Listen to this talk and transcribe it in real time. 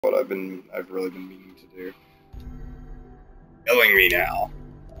what I've really been meaning to do. Killing me now.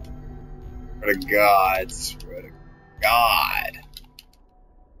 Swear to God, swear to God.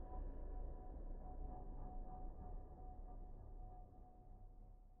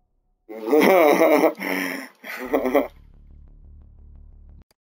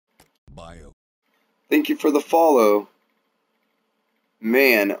 Bio. Thank you for the follow.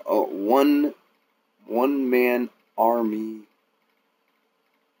 Man, one man army.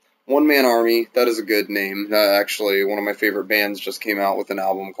 One Man Army, that is a good name. Actually, one of my favorite bands just came out with an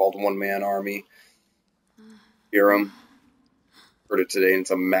album called One Man Army. Hear 'em. Heard it today, and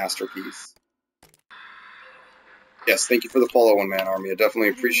it's a masterpiece. Yes, thank you for the follow, One Man Army. I definitely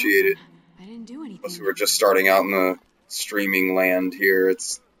appreciate it. I didn't do anything. Plus, we're just starting out in the streaming land here.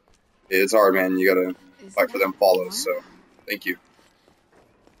 It's hard, man. You gotta fight for them follows, so thank you.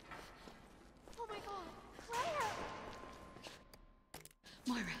 Oh my God, Claire!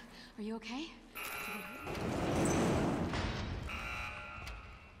 Moira, are you okay?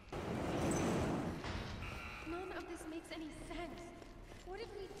 None of this makes any sense. What did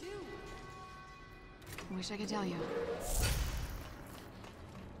we do? I wish I could tell you.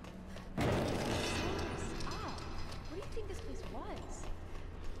 Stop. What do you think this place was?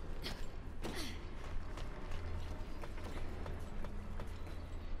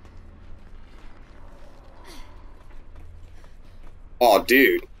 Aw,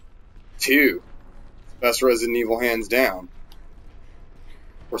 dude. 2. Best Resident Evil hands down.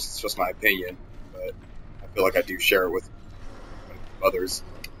 Of course, it's just my opinion, but I feel like I do share it with others.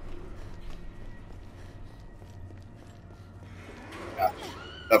 Yeah,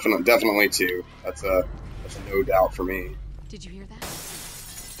 definitely 2. That's a no doubt for me. Did you hear that?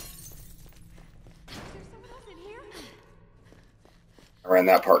 Is there someone else in here? I ran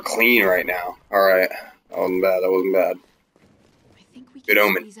that part clean right now. Alright. That wasn't bad. That wasn't bad. I think we Good can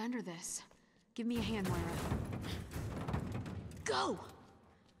omen. squeeze under this. Give me a hand, Moira. Go!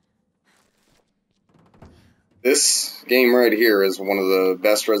 This game right here is one of the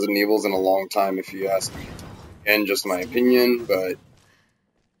best Resident Evils in a long time, if you ask me. Again, just my opinion, but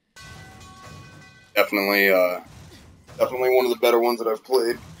definitely one of the better ones that I've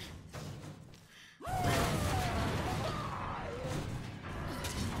played.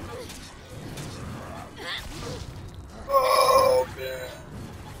 Oh man.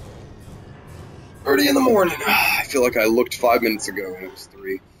 30 in the morning. I feel like I looked 5 minutes ago and it was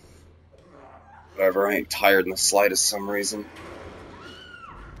 3. Whatever, I ain't tired in the slightest some reason.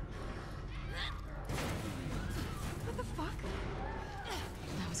 What the fuck?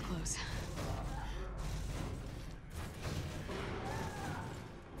 That was close.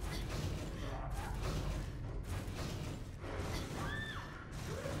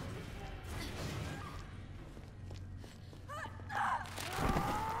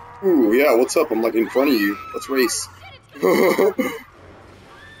 Ooh, yeah, what's up? I'm like in front of you. Let's race. Come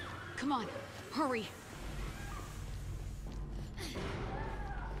on, hurry.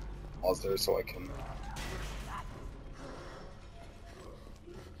 Pause there so I can...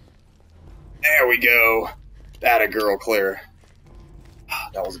 There we go. That a girl, Claire.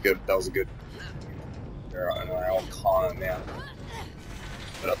 That was good. That was a good. There, I'll con, man.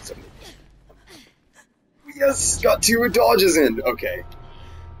 Put up some. Yes, got 2 dodges in. Okay.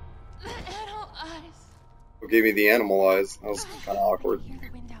 Animal eyes. Who gave me the animal eyes? That was kind of awkward. Hear the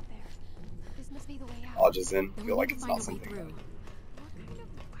wind out there. This must be the way out. Dodges in. I Then feel we like need it's to not find a way something. through.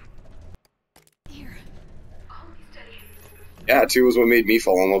 Here. Yeah, 2 was what made me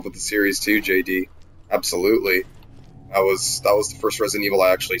fall in love with the series too, JD. Absolutely. That was the first Resident Evil I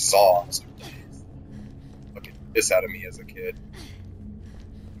actually saw. I was like, look at this out of me as a kid.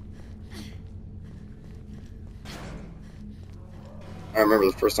 I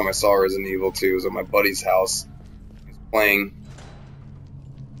remember the first time I saw Resident Evil 2 was at my buddy's house. He was playing.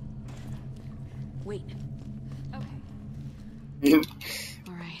 Wait. Okay.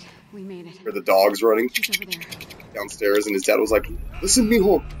 Alright, we made it. Heard the dogs running It's over there. downstairs, and his dad was like, "Listen,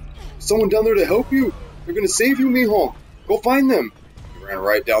 mijo, someone down there to help you. They're gonna save you, mijo. Go find them." He ran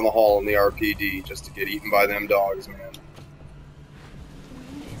right down the hall in the RPD just to get eaten by them dogs, man. When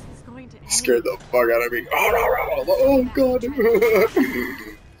is this going to end? Scared the fuck out of me. Oh god.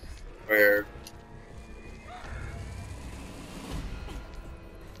 Where?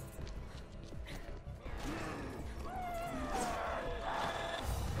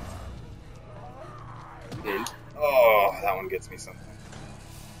 Oh, that one gets me something.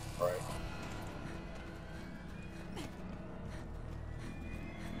 Alright.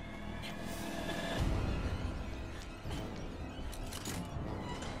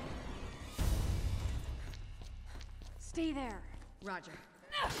 Stay there. Roger.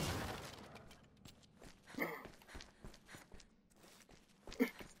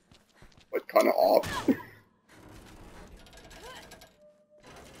 Like, kind of off.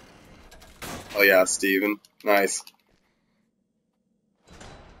 Oh yeah, Steven. Nice.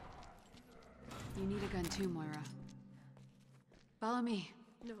 You need a gun too, Moira. Follow me.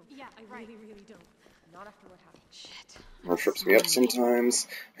 No. Yeah, I really don't. Not after what happened. Shit. It trips me up sometimes.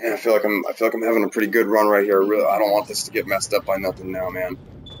 Man, I feel like I'm having a pretty good run right here. Really, I don't want this to get messed up by nothing now, man.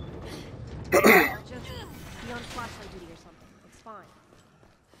 Just be on flashlight duty or something. It's fine.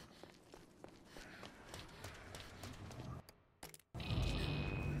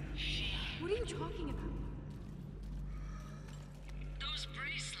 What are you talking about? Those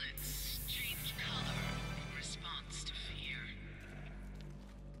bracelets change color in response to fear.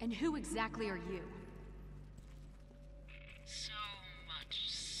 And who exactly are you? So much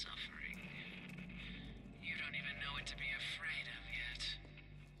suffering. You don't even know what to be afraid of yet.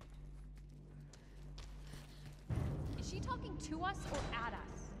 Is she talking to us or at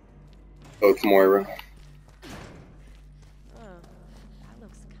us? Both, Moira. Oh, that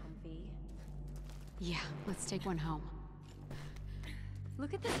looks comfy. Yeah, let's take one home.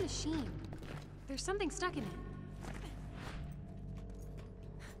 Look at this machine. There's something stuck in it.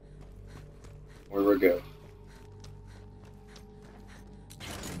 Moira, go.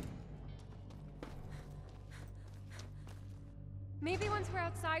 Maybe once we're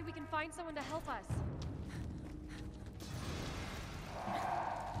outside, we can find someone to help us.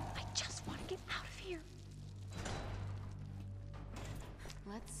 I just want to get out of here.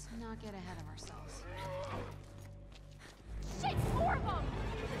 Let's not get ahead of ourselves. Shit, more of them!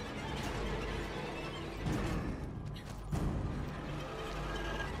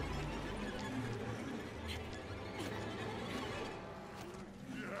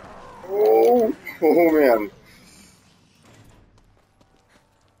 Oh man.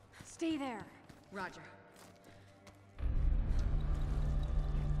 Stay there. Roger.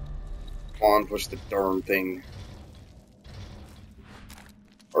 Come on, push the darn thing.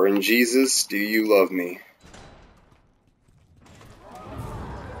 Or in Jesus, do you love me?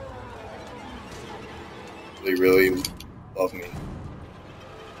 They really love me. Of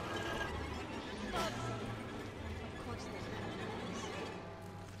course there's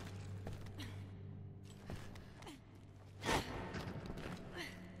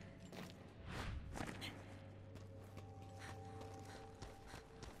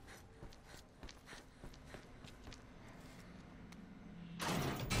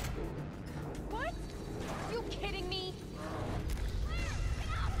What? Are you kidding me?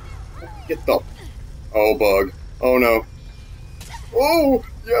 Get the... Oh, bug. Oh, no. Oh,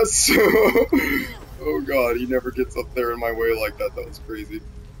 yes! Oh, God, he never gets up there in my way like that. That was crazy.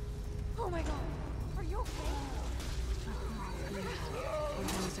 Oh my god. Are you okay?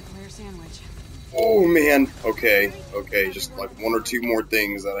 Almost a clear sandwich. Oh, man. Okay, okay, just like one or two more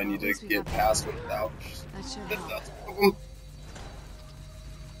things that I need to get past without... That should help. That's one of them.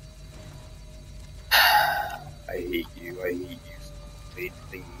 I hate you. I hate you. Hate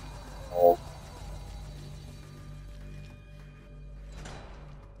thing. Oh.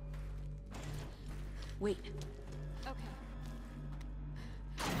 Wait. Okay.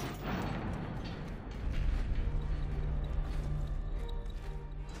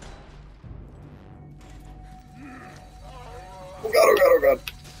 Oh god, oh god, oh god.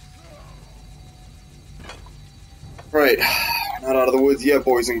 Right, not out of the woods yet,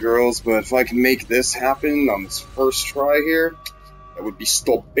 boys and girls, but if I can make this happen on this first try here, that would be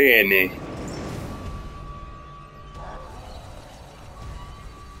sto bene.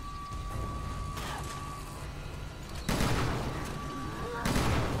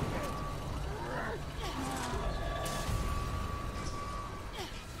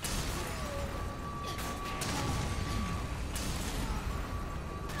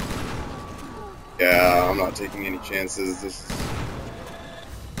 Yeah, I'm not taking any chances. This is...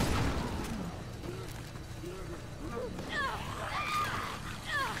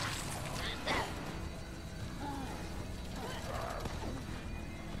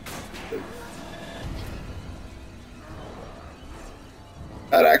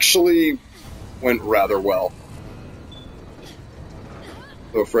 That actually went rather well.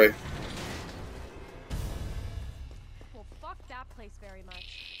 So, Frey. Well, fuck that place very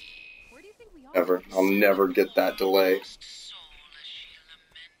much. Where do you think we are? Never. I'll never get that delay. Soul as she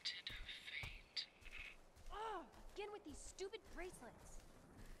lamented her fate. Ugh, again with these stupid bracelets.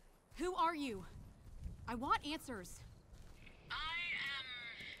 Who are you? I want answers. I am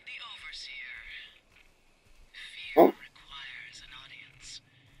the Overseer. Oh. Fear requires an audience.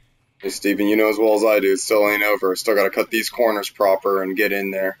 Hey, Steven, you know as well as I do, it still ain't over. Still gotta cut these corners proper and get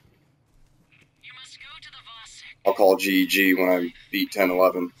in there. You must go to the Vosek. I'll call GG when I beat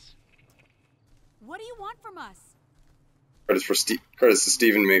 10-11. What do you want from us? Credits to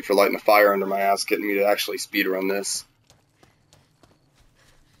Steve and me for lighting a fire under my ass, getting me to actually speedrun this.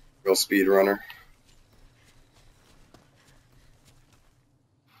 Real speedrunner.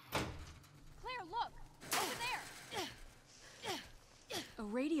 Claire, look! Over there! A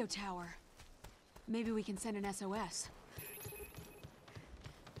radio tower. Maybe we can send an SOS.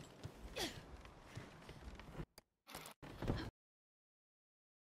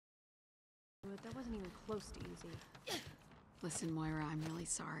 That wasn't even close to easy. Listen, Moira, I'm really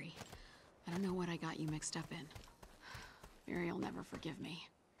sorry. I don't know what I got you mixed up in. Mary'll never forgive me.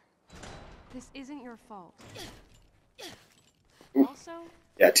 This isn't your fault. Ooh. Also,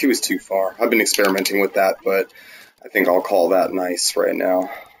 Yeah, 2 is too far. I've been experimenting with that, but I think I'll call that nice right now.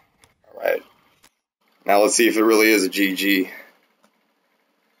 Alright. Now let's see if it really is a GG.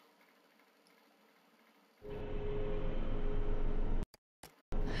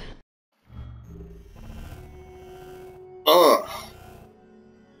 Well,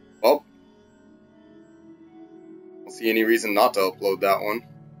 I don't see any reason not to upload that one.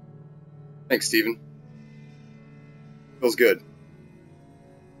 Thanks, Steven. Feels good.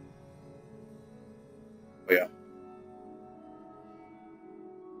 Oh yeah.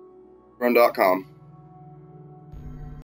 Run.com.